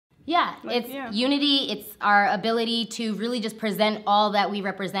Yeah, it's unity, it's our ability to really just present all that we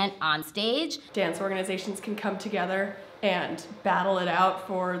represent on stage. Dance organizations can come together and battle it out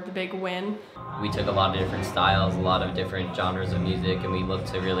for the big win. We took a lot of different styles, a lot of different genres of music, and we looked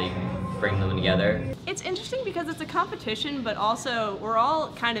to really bring them together. It's interesting because it's a competition, but also we're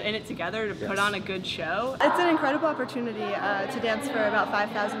all kind of in it together to put on a good show. It's an incredible opportunity to dance for about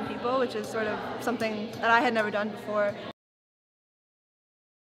 5,000 people, which is sort of something that I had never done before.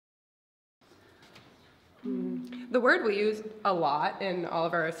 The word we use a lot in all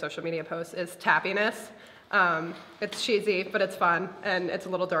of our social media posts is tappiness. It's cheesy, but it's fun, and it's a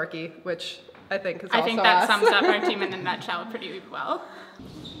little dorky, which I think is also us. I think that sums up our team in a nutshell pretty well.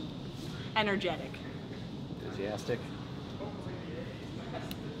 Energetic. Enthusiastic.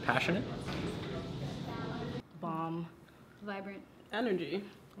 Passionate. Bomb. Vibrant. Energy.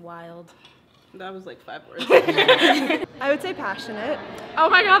 Wild. That was like 5 words. I would say passionate. Oh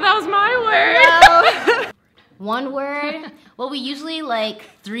my god, that was my word! No. One word? Well, we usually like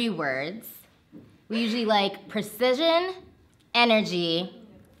 3 words. We usually like precision, energy,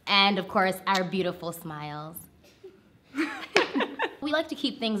 and of course, our beautiful smiles. We like to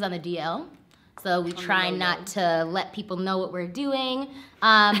keep things on the DL, so we try not to let people know what we're doing,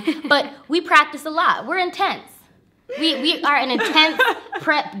 but we practice a lot. We're intense. We are an intense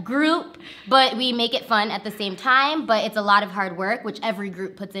prep group, but we make it fun at the same time, but it's a lot of hard work, which every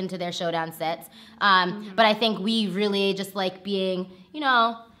group puts into their showdown sets. But I think we really just like being, you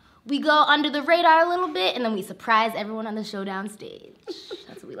know, we go under the radar a little bit, and then we surprise everyone on the showdown stage.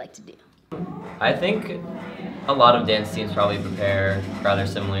 That's what we like to do. I think a lot of dance teams probably prepare rather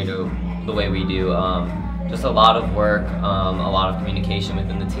similarly to the way we do. Just a lot of work, a lot of communication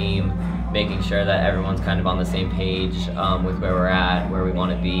within the team, making sure that everyone's kind of on the same page with where we're at, where we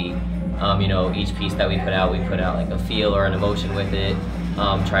want to be. You know, each piece that we put out like a feel or an emotion with it,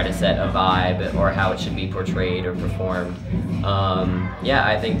 try to set a vibe or how it should be portrayed or performed. Yeah,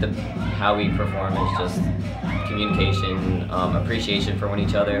 I think how we perform is just communication, appreciation for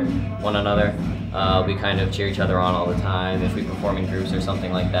one another. We kind of cheer each other on all the time if we perform in groups or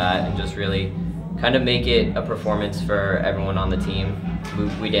something like that, and just really kind of make it a performance for everyone on the team.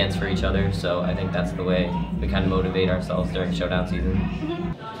 We dance for each other, so I think that's the way we kind of motivate ourselves during showdown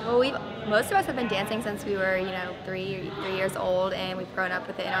season. Well, most of us have been dancing since we were, 3 years old, and we've grown up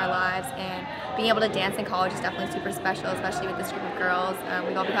with it in our lives, and being able to dance in college is definitely super special, especially with this group of girls.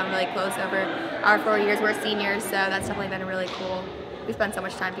 We've all become really close over our 4 years. We're seniors, so that's definitely been really cool. We spend so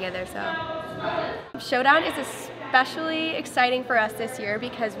much time together, so. Showdown is especially exciting for us this year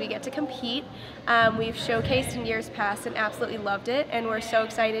because we get to compete. We've showcased in years past and absolutely loved it, and we're so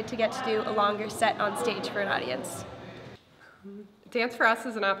excited to get to do a longer set on stage for an audience. Dance for us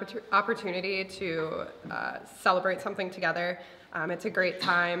is an opportunity to celebrate something together. It's a great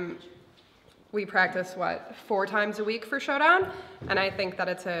time. We practice, 4 times a week for Showdown, and I think that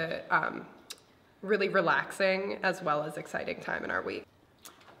it's a really relaxing as well as exciting time in our week.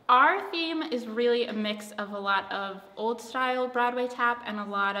 Our theme is really a mix of a lot of old style Broadway tap and a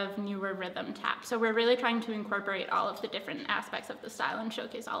lot of newer rhythm tap. So we're really trying to incorporate all of the different aspects of the style and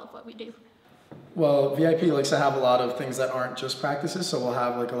showcase all of what we do. Well, VIP likes to have a lot of things that aren't just practices, so we'll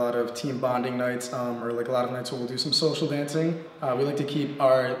have like a lot of team bonding nights, or like a lot of nights where we'll do some social dancing. We like to keep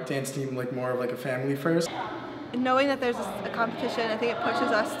our dance team like more of like a family first. Knowing that there's a competition, I think it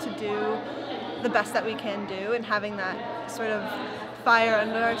pushes us to do the best that we can do, and having that sort of fire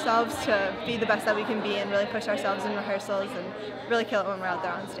under ourselves to be the best that we can be and really push ourselves in rehearsals and really kill it when we're out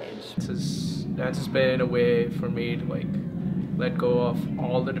there on stage. Dance has been a way for me to like let go of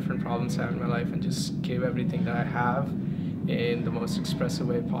all the different problems I have in my life and just give everything that I have in the most expressive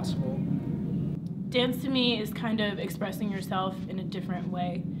way possible. Dance to me is kind of expressing yourself in a different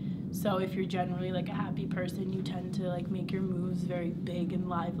way. So if you're generally like a happy person, you tend to like make your moves very big and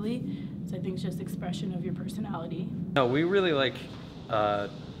lively. So I think it's just expression of your personality. No, we really like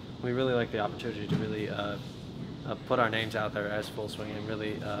the opportunity to really put our names out there as Full Swing and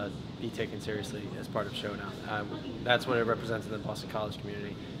really be taken seriously as part of Showdown. That's what it represents in the Boston College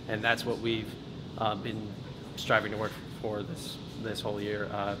community, and that's what we've been striving to work for this whole year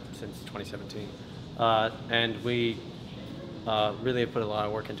since 2017. And we really have put a lot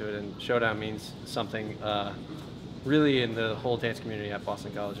of work into it, and Showdown means something really in the whole dance community at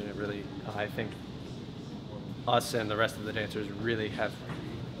Boston College, and it really, I think, us and the rest of the dancers really have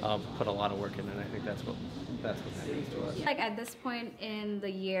put a lot of work in, and I think that's what happens to us. Like at this point in the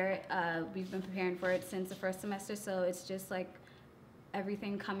year, we've been preparing for it since the first semester, so it's just like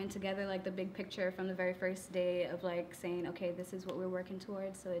everything coming together, like the big picture from the very first day of like saying, okay, this is what we're working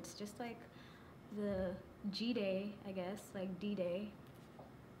towards. So it's just like the G-Day, I guess, like D-Day.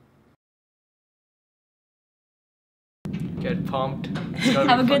 get pumped.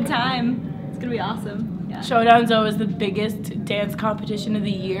 Have a good time. It's gonna be awesome. Yeah. Showdown's always the biggest dance competition of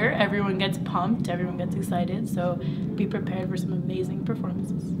the year. Everyone gets pumped, everyone gets excited, so be prepared for some amazing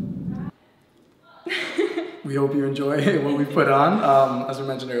performances. We hope you enjoy what we put on. As we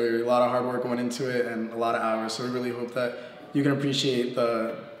mentioned earlier, a lot of hard work went into it and a lot of hours, so we really hope that you can appreciate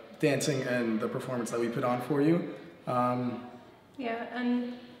the dancing and the performance that we put on for you. Yeah,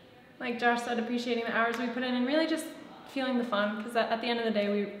 and like Josh said, appreciating the hours we put in and really just feeling the fun, because at the end of the day,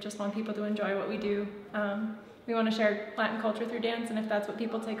 we just want people to enjoy what we do. We want to share Latin culture through dance, and if that's what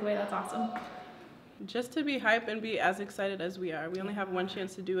people take away, that's awesome. Just to be hyped and be as excited as we are. We only have one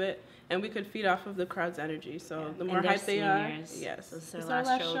chance to do it, and we could feed off of the crowd's energy. So the more hyped they are, yes. This is our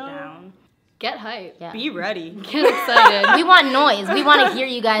last showdown. Get hyped. Yeah. Be ready. Get excited. We want noise. We want to hear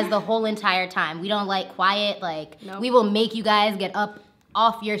you guys the whole entire time. We don't like quiet. Like, nope. We will make you guys get up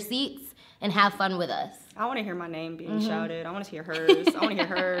off your seats and have fun with us. I want to hear my name being shouted. I want to hear hers. I want to hear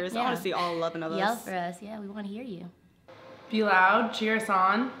hers. I want to see all 11 of us. Yell for us. Yeah, we want to hear you. Be loud. Cheer us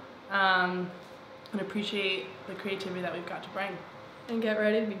on. And appreciate the creativity that we've got to bring. And get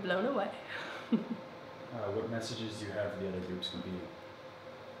ready to be blown away. What messages do you have for the other groups competing?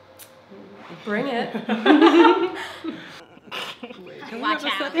 Bring it. Watch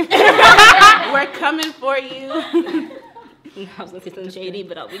out. We're coming for you. I was going to say something shady,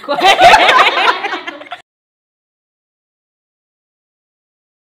 but I'll be quiet.